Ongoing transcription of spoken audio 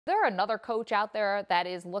There another coach out there that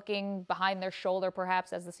is looking behind their shoulder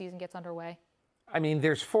perhaps as the season gets underway? I mean,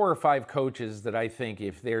 there's 4 or 5 coaches that I think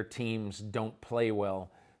if their teams don't play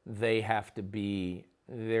well, they're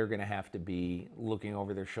going to have to be looking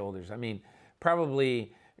over their shoulders. I mean,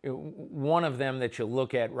 probably one of them that you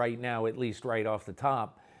look at right now, at least right off the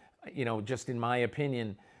top, just in my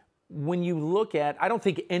opinion, when you look at, I don't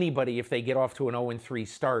think anybody, if they get off to an 0-3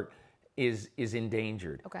 start, is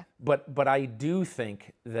endangered. Okay. But I do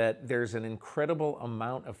think that there's an incredible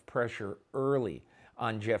amount of pressure early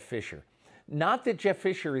on Jeff Fisher. Not that Jeff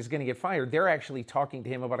Fisher is going to get fired. They're actually talking to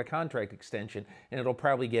him about a contract extension, and it'll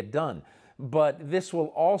probably get done. But this will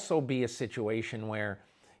also be a situation where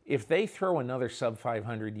if they throw another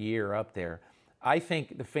sub-500 year up there, I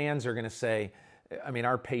think the fans are going to say, I mean,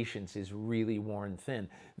 our patience is really worn thin.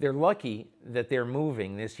 They're lucky that they're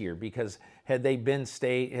moving this year because had they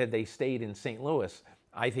stayed in St. Louis,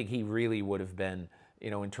 I think he really would have been,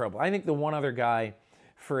 in trouble. I think the one other guy,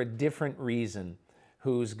 for a different reason,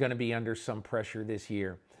 who's going to be under some pressure this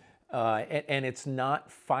year, and it's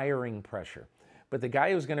not firing pressure, but the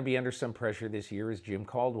guy who's going to be under some pressure this year is Jim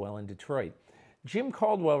Caldwell in Detroit. Jim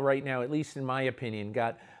Caldwell right now, at least in my opinion,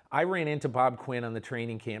 I ran into Bob Quinn on the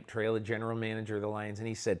training camp trail, the general manager of the Lions, and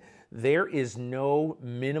he said, there is no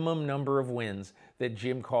minimum number of wins that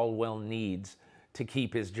Jim Caldwell needs to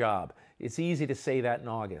keep his job. It's easy to say that in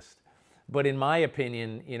August. But in my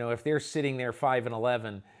opinion, if they're sitting there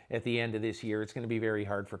 5-11 at the end of this year, it's going to be very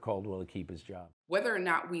hard for Caldwell to keep his job. Whether or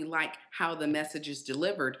not we like how the message is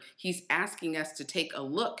delivered, he's asking us to take a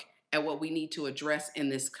look at what we need to address in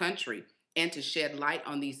this country and to shed light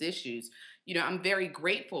on these issues. I'm very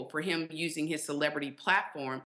grateful for him using his celebrity platform